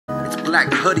like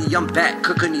Hoody, I'm back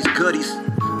cooking these goodies.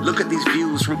 Look at these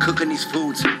views from cooking these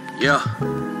foods. Yeah,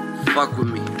 fuck with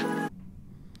me.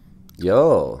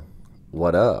 Yo,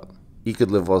 what up? Eat Good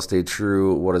Live Well Stay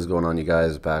True. What is going on, you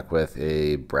guys? Back with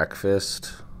a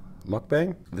breakfast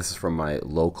mukbang. This is from my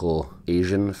local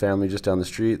Asian family just down the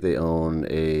street. They own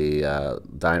a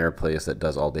diner place that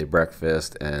does all day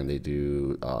breakfast, and they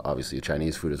do obviously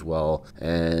Chinese food as well,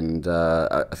 and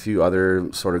a few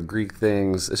other sort of Greek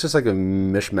things. It's just like a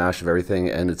mishmash of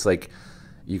everything, and it's like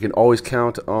you can always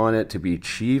count on it to be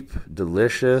cheap,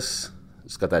 delicious.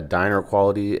 It's got that diner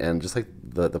quality, and just like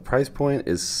the price point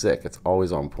is sick. It's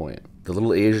always on point. The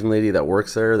little Asian lady that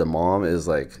works there, the mom, is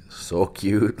like so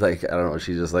cute. Like, I don't know,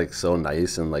 she's just like so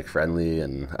nice and like friendly,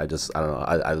 and I don't know,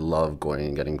 I love going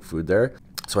and getting food there.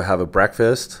 So I have a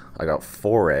breakfast. I got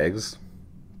 4 eggs,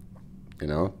 you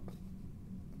know,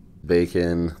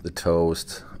 bacon, the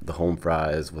toast, the home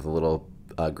fries with a little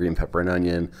green pepper and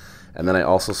onion. And then I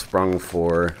also sprung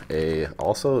for a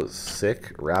also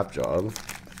sick wrap job.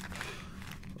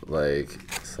 Like,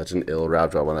 such an ill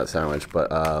wrap job on that sandwich, but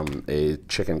a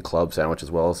chicken club sandwich as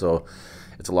well. So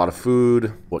it's a lot of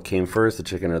food. What came first, the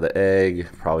chicken or the egg?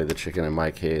 Probably the chicken in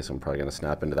my case. I'm probably gonna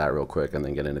snap into that real quick and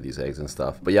then get into these eggs and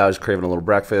stuff. But yeah, I was craving a little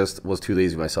breakfast. Was too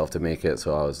lazy myself to make it,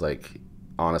 so I was like,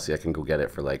 honestly, I can go get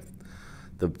it for like,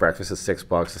 the breakfast is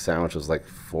 $6. The sandwich was like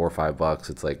 $4 or $5.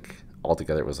 It's like,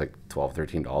 altogether it was like $12,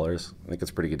 $13. I think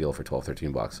it's a pretty good deal for $12,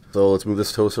 $13. So let's move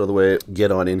this toast out of the way,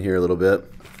 get on in here a little bit.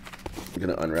 I'm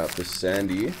gonna unwrap this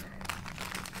sandy,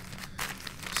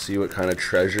 see what kind of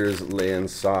treasures lay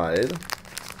inside.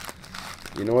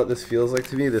 You know what this feels like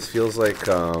to me? This feels like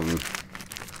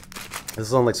this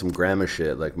is on like some grandma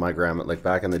shit. Like my grandma, like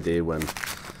back in the day when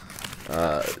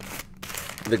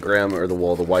the grandma or the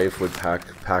wife would pack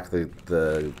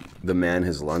the man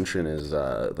his lunch in his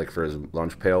like for his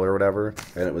lunch pail or whatever,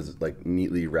 and it was like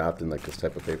neatly wrapped in like this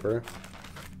type of paper.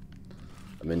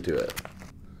 I'm into it.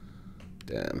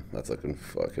 Damn, that's looking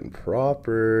fucking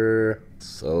proper.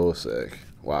 So sick.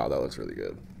 Wow, that looks really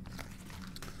good.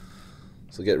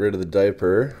 So get rid of the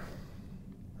diaper.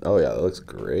 Oh yeah, that looks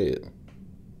great.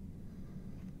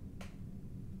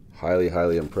 Highly,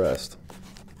 highly impressed.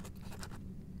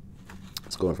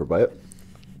 Let's go in for a bite.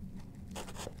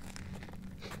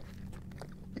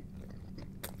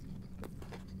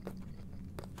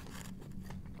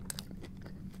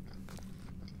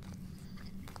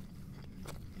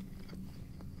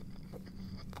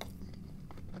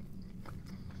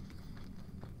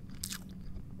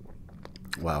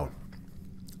 Wow.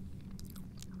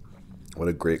 What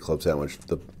a great club sandwich.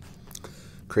 The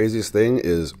craziest thing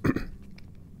is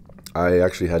I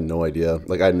actually had no idea.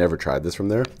 Like, I'd never tried this from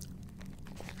there.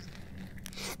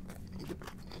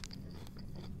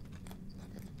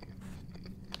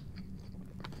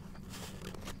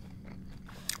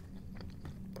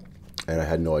 And I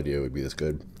had no idea it would be this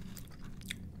good.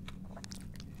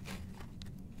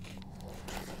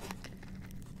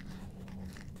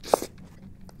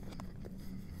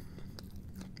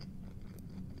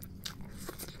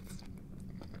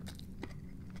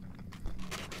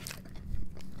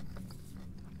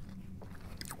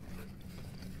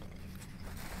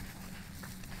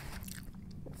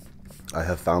 I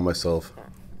have found myself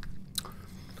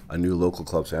a new local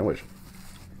club sandwich,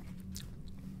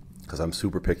 because I'm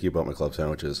super picky about my club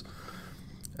sandwiches,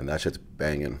 and that shit's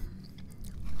banging.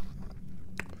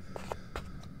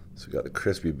 So we got the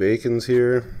crispy bacons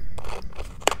here. I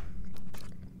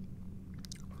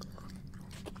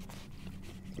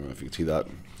don't know if you can see that,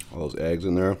 all those eggs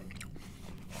in there.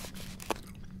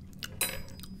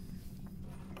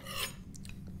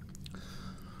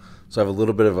 So I have a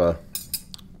little bit of a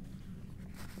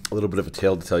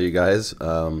tale to tell you guys.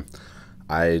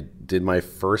 I did my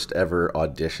first ever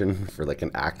audition for like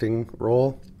an acting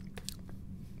role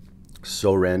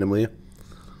so randomly.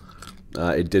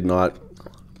 It did not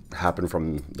happen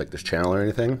from like this channel or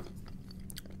anything.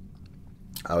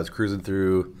 I was cruising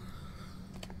through,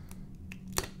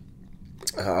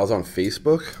 I was on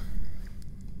Facebook.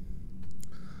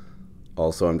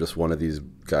 Also, I'm just one of these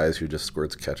guys who just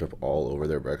squirts ketchup all over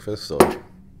their breakfast, so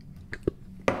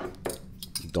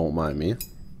don't mind me.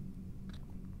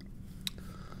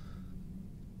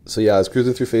 So yeah, I was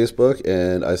cruising through Facebook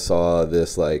and I saw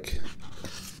this like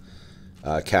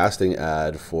casting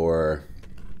ad for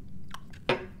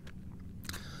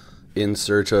in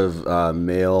search of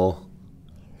male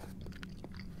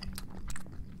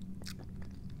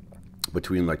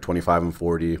between like 25 and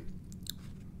 40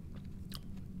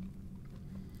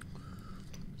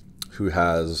 who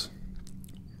has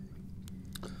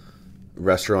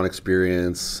restaurant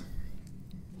experience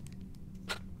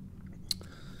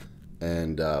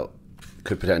and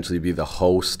could potentially be the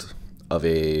host of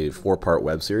a 4-part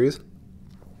web series.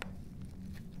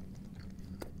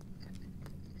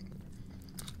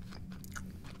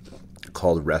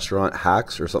 Called Restaurant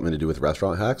Hacks, or something to do with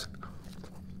restaurant hacks.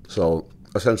 So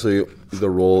essentially the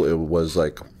role, it was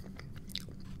like,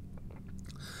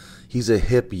 he's a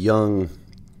hip young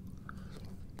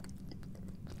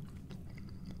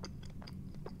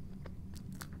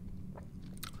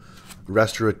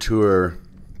restaurateur.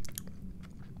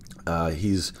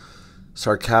 He's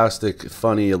sarcastic,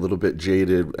 funny, a little bit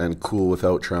jaded, and cool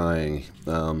without trying.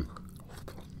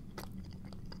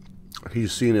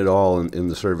 He's seen it all in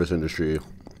the service industry.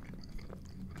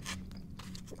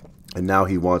 And now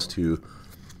he wants to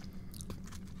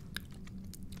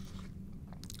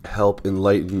help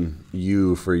enlighten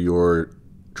you for your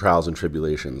trials and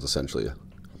tribulations, essentially.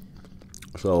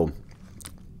 So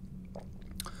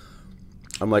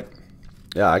I'm like,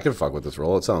 yeah, I can fuck with this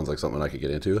role. It sounds like something I could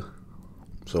get into.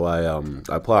 So I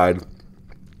applied,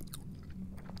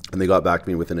 and they got back to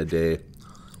me within a day.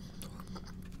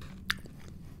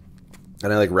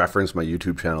 And I like referenced my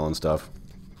YouTube channel and stuff.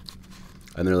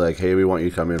 And they're like, hey, we want you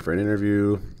to come in for an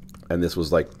interview. And this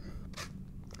was like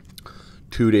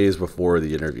 2 days before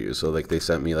the interview. So like they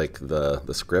sent me like the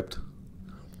script.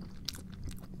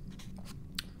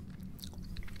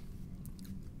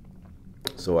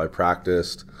 So I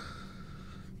practiced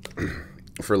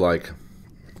for like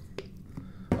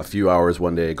a few hours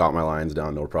one day, got my lines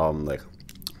down, no problem. Like,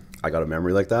 I got a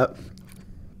memory like that.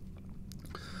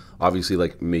 Obviously,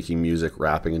 like making music,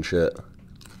 rapping and shit.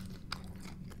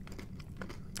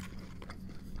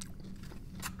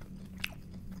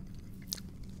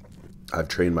 I've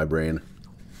trained my brain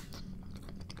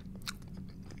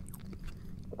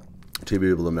to be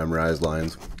able to memorize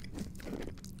lines.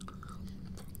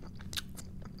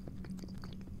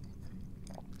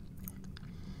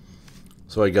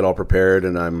 So I get all prepared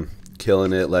and I'm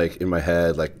killing it, like in my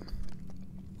head, like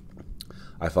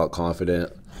I felt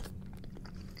confident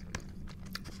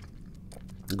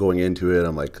going into it.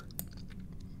 I'm like,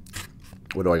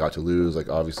 what do I got to lose? Like,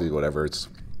 obviously, whatever. It's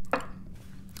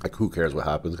like, who cares what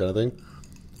happens, kind of thing.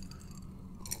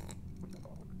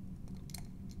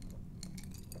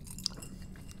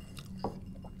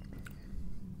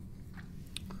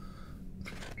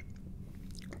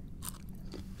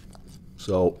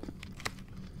 So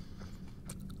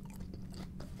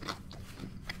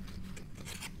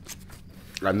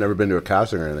I've never been to a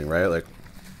casting or anything, right? Like,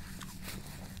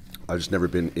 I've just never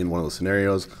been in one of those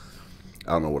scenarios.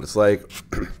 I don't know what it's like.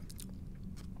 I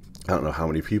don't know how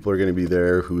many people are going to be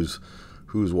there, who's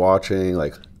watching,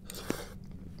 like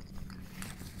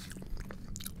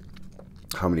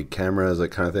how many cameras,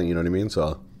 like kind of thing, you know what I mean?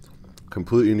 So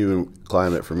completely new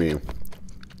climate for me.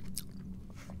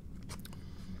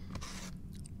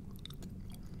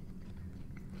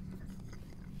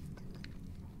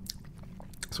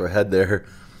 So I head there,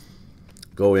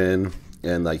 go in,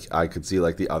 and like I could see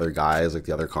like the other guys, like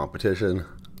the other competition.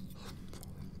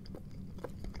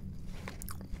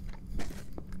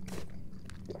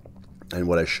 And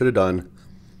what I should have done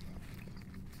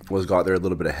was got there a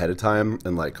little bit ahead of time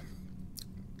and like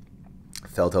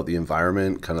felt out the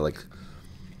environment, kind of like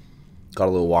got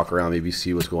a little walk around, maybe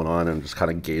see what's going on and just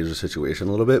kind of gauge the situation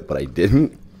a little bit, but I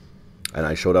didn't. And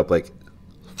I showed up like,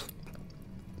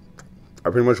 I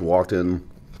pretty much walked in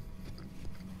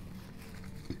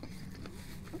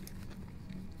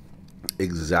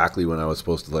exactly when I was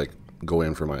supposed to like go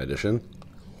in for my audition.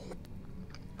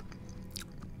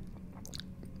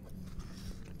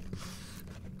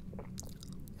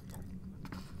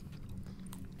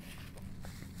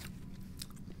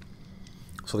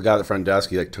 So the guy at the front desk,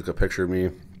 he like took a picture of me,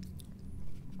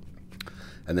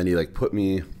 and then he like put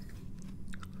me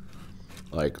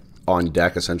like on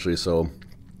deck essentially. So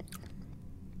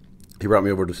he brought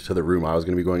me over to the room I was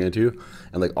going to be going into,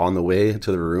 and like on the way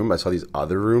to the room, I saw these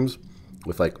other rooms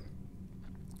with like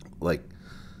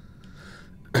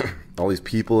all these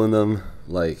people in them,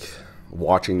 like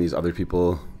watching these other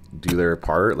people do their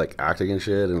part, like acting and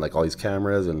shit, and like all these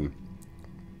cameras, and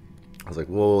I was like,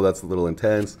 whoa, that's a little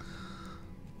intense.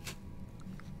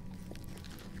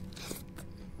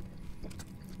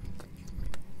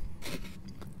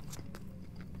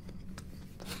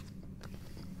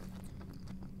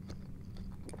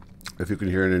 If you can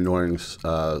hear an annoying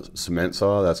cement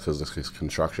saw, that's because this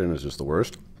construction is just the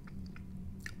worst.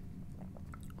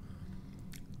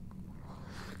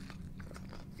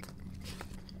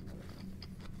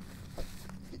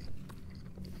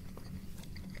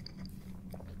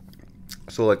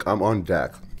 So like I'm on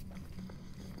deck,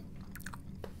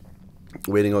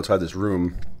 waiting outside this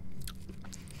room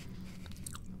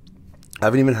I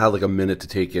haven't even had like a minute to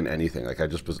take in anything. Like I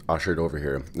just was ushered over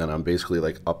here, and I'm basically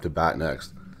like up to bat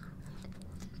next.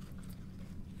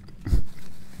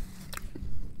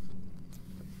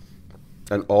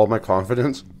 And all my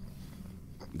confidence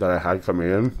that I had coming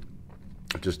in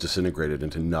just disintegrated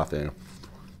into nothing.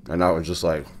 And I was just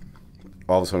like,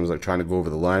 all of a sudden I was like trying to go over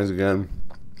the lines again.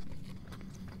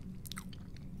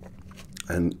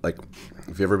 And like,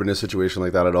 if you've ever been in a situation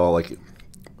like that at all, like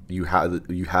you had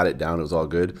it down, it was all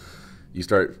good. You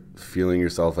start feeling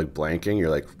yourself like blanking. You're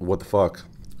like, what the fuck?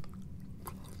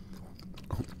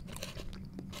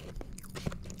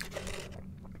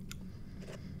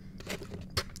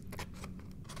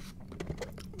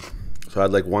 So I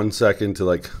had like 1 second to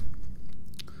like,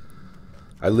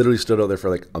 I literally stood out there for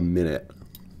like a minute.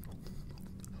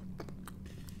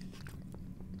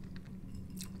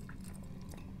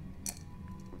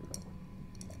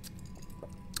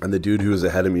 And the dude who was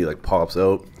ahead of me like pops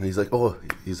out and he's like, oh,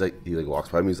 he like walks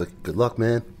by me. He's like, good luck,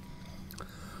 man.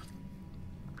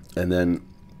 And then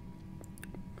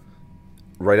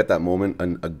right at that moment,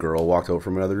 a girl walked out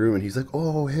from another room and he's like,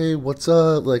 oh, hey, what's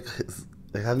up? Like,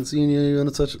 I haven't seen you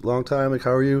in such a long time. Like,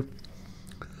 how are you?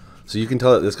 So you can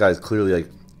tell that this guy's clearly like,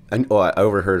 I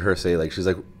overheard her say like, she's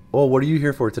like, oh, what are you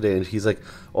here for today? And he's like,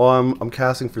 oh, I'm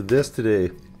casting for this today.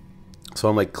 So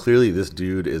I'm like, clearly this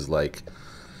dude is like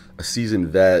a seasoned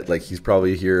vet. Like he's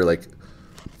probably here like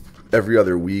every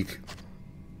other week.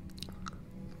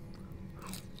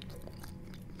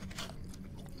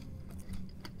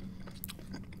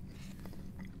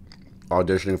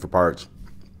 Auditioning for parts.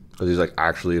 Because he's like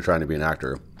actually trying to be an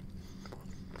actor.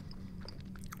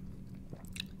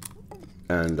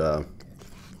 And in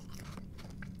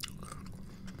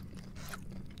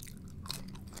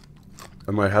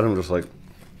my head I'm just like,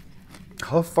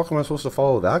 how the fuck am I supposed to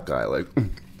follow that guy? Like,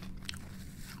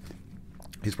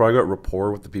 he's probably got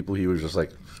rapport with the people he was just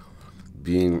like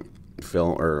being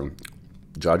filmed or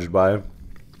judged by.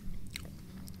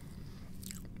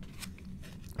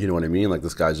 You know what I mean? Like,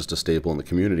 this guy's just a staple in the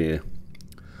community.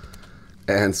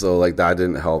 And so like that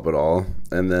didn't help at all.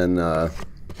 And then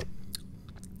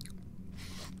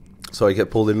so I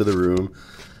get pulled into the room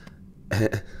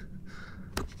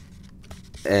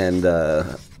and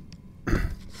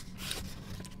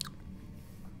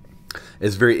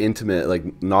it's very intimate,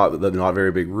 like not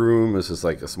very big room. It's just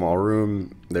like a small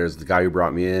room. There's the guy who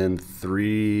brought me in,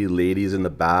 3 ladies in the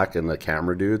back, and the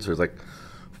camera dude. So there's like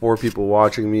 4 people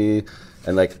watching me,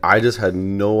 and like I just had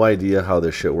no idea how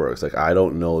this shit works. Like I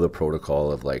don't know the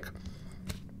protocol of like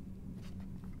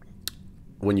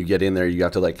when you get in there, you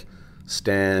have to like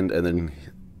stand, and then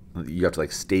you have to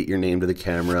like state your name to the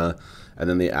camera, and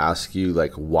then they ask you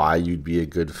like why you'd be a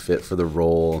good fit for the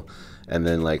role, and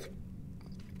then like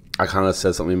I kind of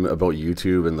said something about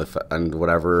YouTube and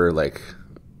whatever, like,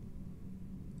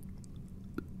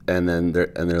 and then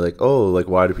they're like, oh, like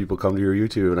why do people come to your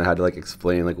YouTube? And I had to like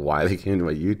explain like why they came to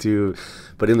my YouTube,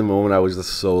 but in the moment I was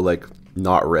just so like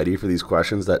not ready for these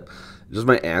questions that just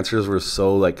my answers were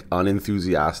so like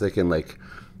unenthusiastic and like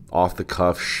off the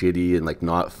cuff, shitty, and like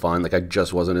not fun. Like I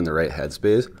just wasn't in the right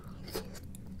headspace.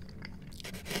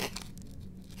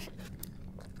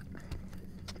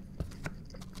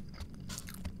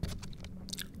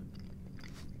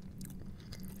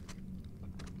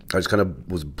 I just kind of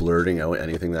was blurting out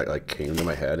anything that like came to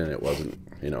my head, and it wasn't,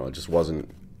 you know, it just wasn't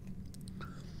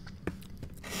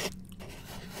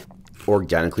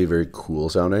organically very cool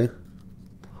sounding.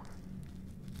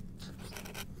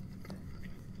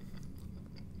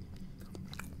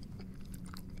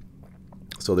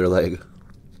 So they're like,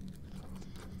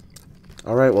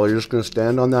 all right, well, you're just going to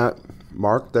stand on that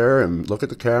mark there and look at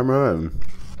the camera, and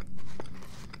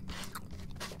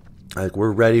like,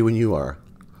 we're ready when you are.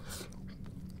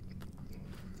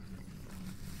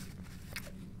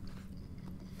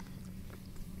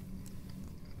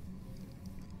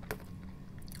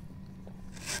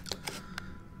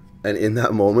 And in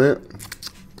that moment,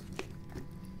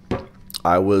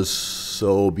 I was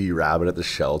so B-Rabbit at the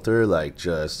shelter, like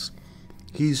just,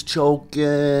 he's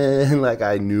choking. Like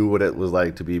I knew what it was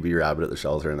like to be B-Rabbit at the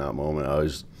shelter in that moment. I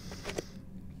was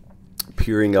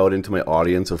peering out into my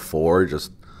audience of 4,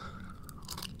 just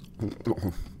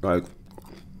like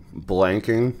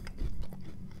blanking.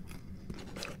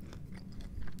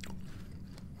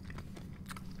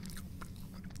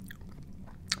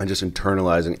 And just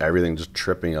internalizing everything, just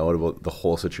tripping out about the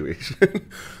whole situation.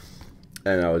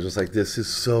 And I was just like, this is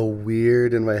so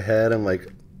weird in my head. I'm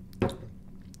like,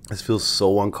 this feels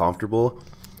so uncomfortable.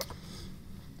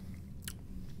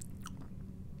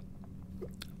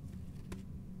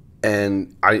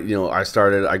 And I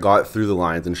got through the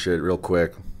lines and shit real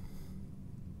quick.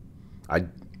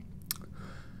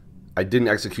 I didn't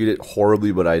execute it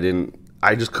horribly, but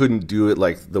I just couldn't do it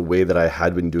like the way that I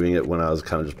had been doing it when I was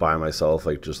kind of just by myself,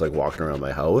 like just like walking around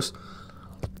my house.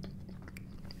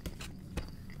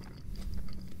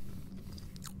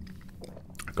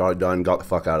 Got it done, got the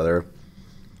fuck out of there.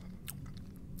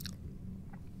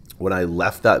 When I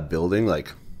left that building,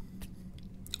 like,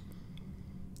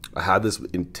 I had this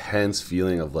intense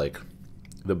feeling of like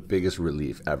the biggest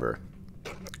relief ever.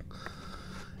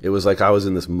 It was like I was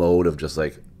in this mode of just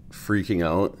like freaking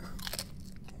out.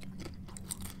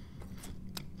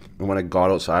 And when I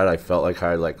got outside, I felt like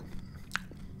I had like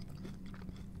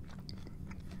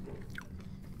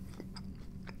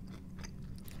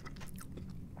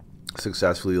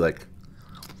successfully like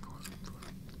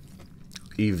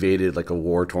evaded like a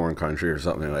war-torn country or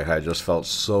something. Like I just felt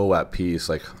so at peace.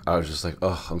 Like I was just like,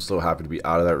 oh, I'm so happy to be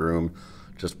out of that room,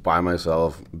 just by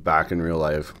myself, back in real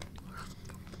life.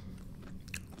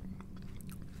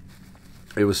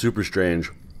 It was super strange.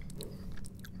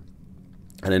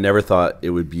 And I never thought it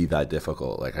would be that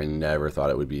difficult. Like I never thought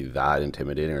it would be that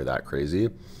intimidating or that crazy.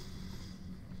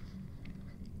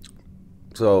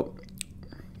 So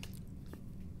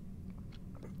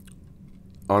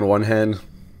on one hand,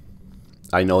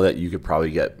 I know that you could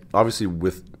probably get, obviously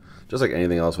with, just like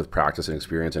anything else with practice and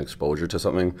experience and exposure to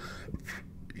something,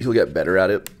 you'll get better at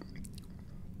it.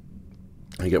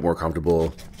 And you get more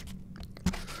comfortable.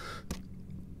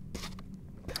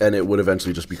 And it would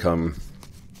eventually just become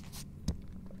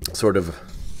sort of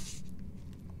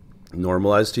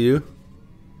normalized to you.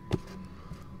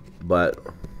 But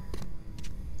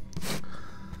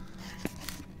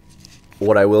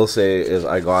what I will say is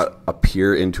I got a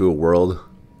peer into a world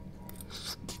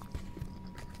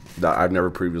that I've never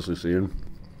previously seen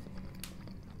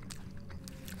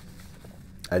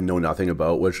and know nothing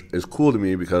about, which is cool to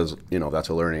me because, you know, that's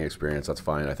a learning experience. That's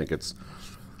fine. I think it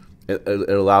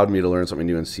allowed me to learn something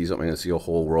new and see something and see a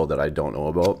whole world that I don't know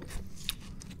about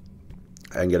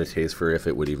and get a taste for if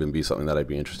it would even be something that I'd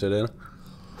be interested in.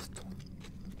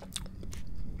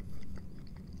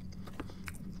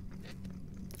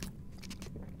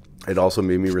 It also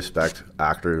made me respect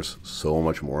actors so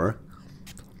much more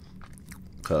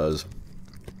because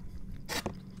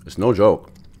it's no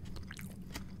joke.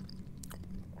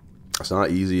 It's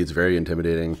not easy. It's very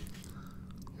intimidating.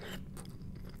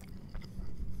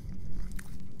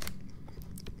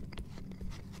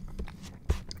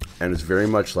 And it's very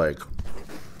much like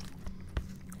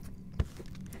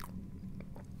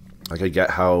I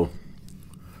get how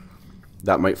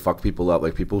that might fuck people up.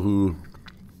 Like people who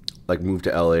like move to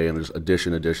LA and there's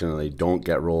audition and they don't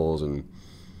get roles and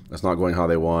that's not going how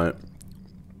they want.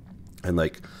 And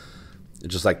like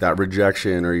it's just like that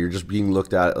rejection, or you're just being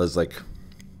looked at as like,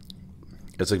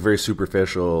 it's like very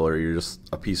superficial, or you're just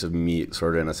a piece of meat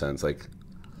sort of in a sense. Like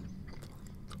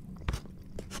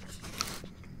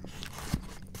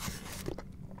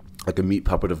a meat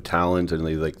puppet of talent, and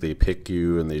they pick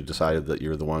you and they decided that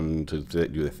you're the one to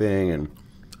do the thing, and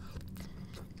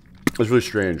it's really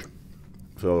strange.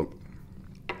 So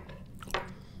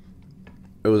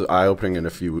it was eye-opening in a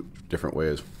few different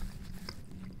ways.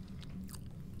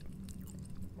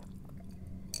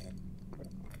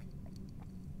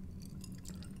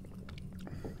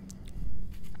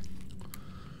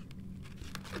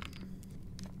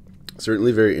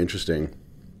 Certainly very interesting.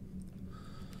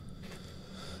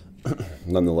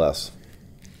 Nonetheless.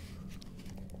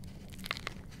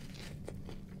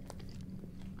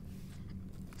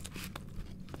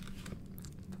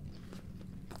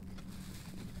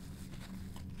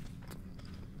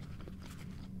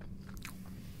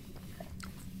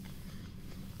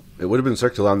 It would have been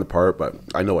sick to land the part, but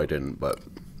I know I didn't, but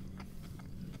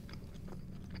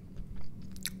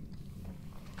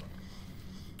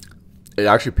it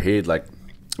actually paid, like,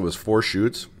 it was 4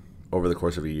 shoots over the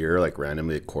course of a year, like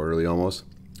randomly, quarterly almost,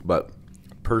 but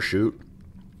per shoot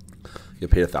you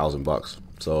pay $1,000.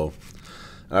 So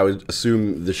I would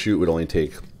assume the shoot would only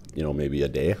take, you know, maybe a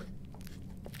day.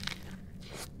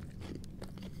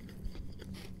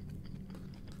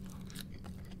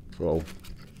 So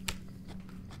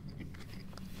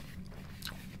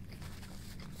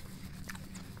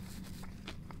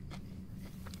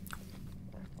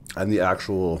and the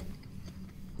actual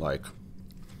like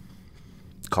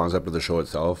concept of the show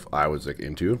itself, I was like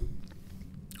into,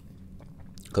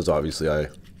 because obviously I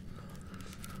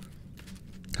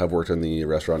have worked in the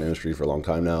restaurant industry for a long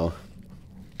time now.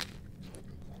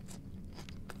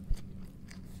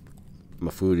 I'm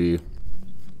a foodie.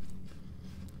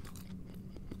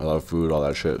 I love food, all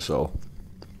that shit. So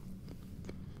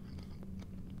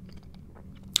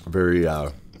very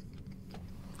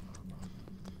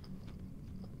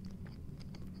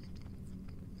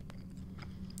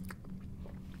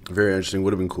Very interesting.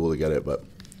 Would have been cool to get it, but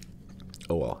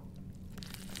oh well.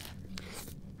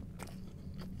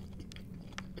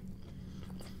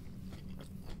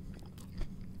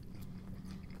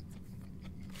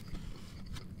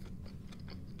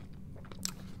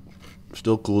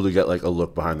 Still cool to get like a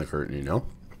look behind the curtain, you know?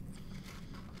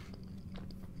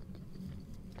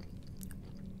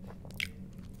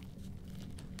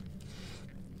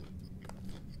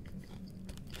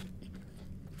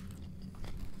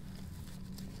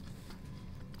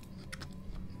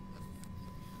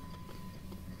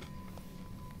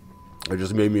 It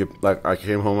just made me, like, I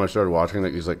came home and I started watching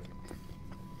like these like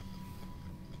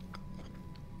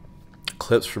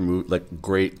clips from like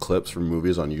great clips from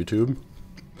movies on YouTube.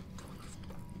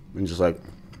 And just like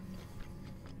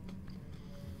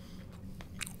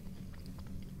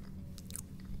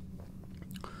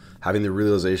having the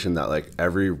realization that like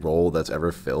every role that's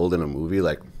ever filled in a movie,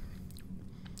 like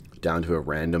down to a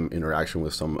random interaction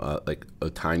with some like a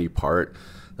tiny part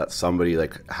that somebody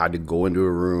like had to go into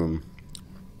a room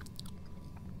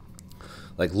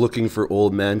like looking for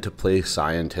old men to play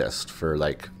scientist for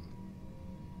like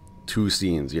 2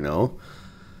 scenes, you know?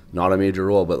 Not a major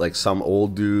role, but like some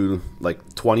old dude,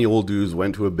 like 20 old dudes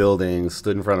went to a building,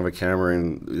 stood in front of a camera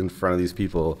and in front of these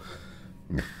people,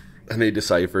 and they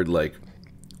deciphered like,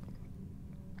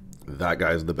 that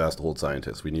guy's the best old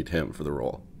scientist. We need him for the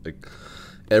role. Like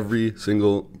every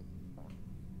single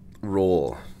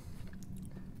role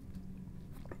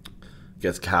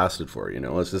gets casted for, you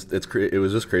know? It's just, it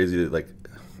was just crazy that like,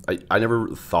 I never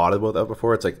thought about that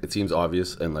before. It's like, it seems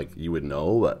obvious and like you would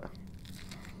know, but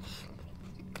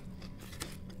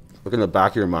look in the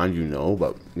back of your mind, you know,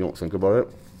 but you don't think about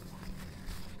it.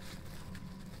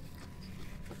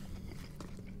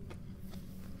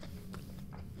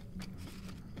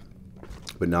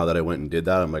 But now that I went and did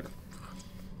that, I'm like,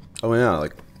 oh yeah,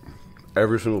 like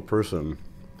every single person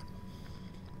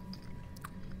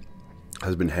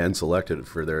has been hand selected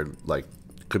for their, like,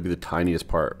 could be the tiniest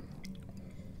part.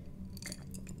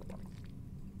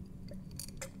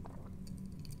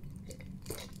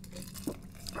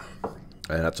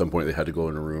 And at some point they had to go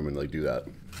in a room and like do that.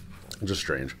 Just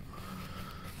strange.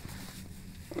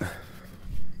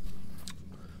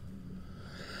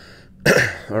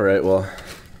 All right, well,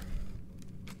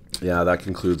 yeah, that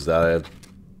concludes that. I have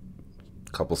a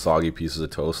couple soggy pieces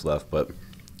of toast left, but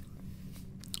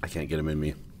I can't get them in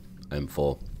me. I'm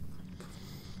full.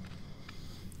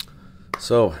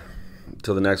 So,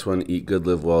 till the next one, eat good,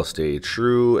 live well, stay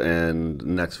true, and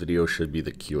next video should be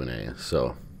the Q&A.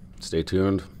 So, stay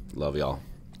tuned. Love y'all.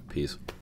 Peace.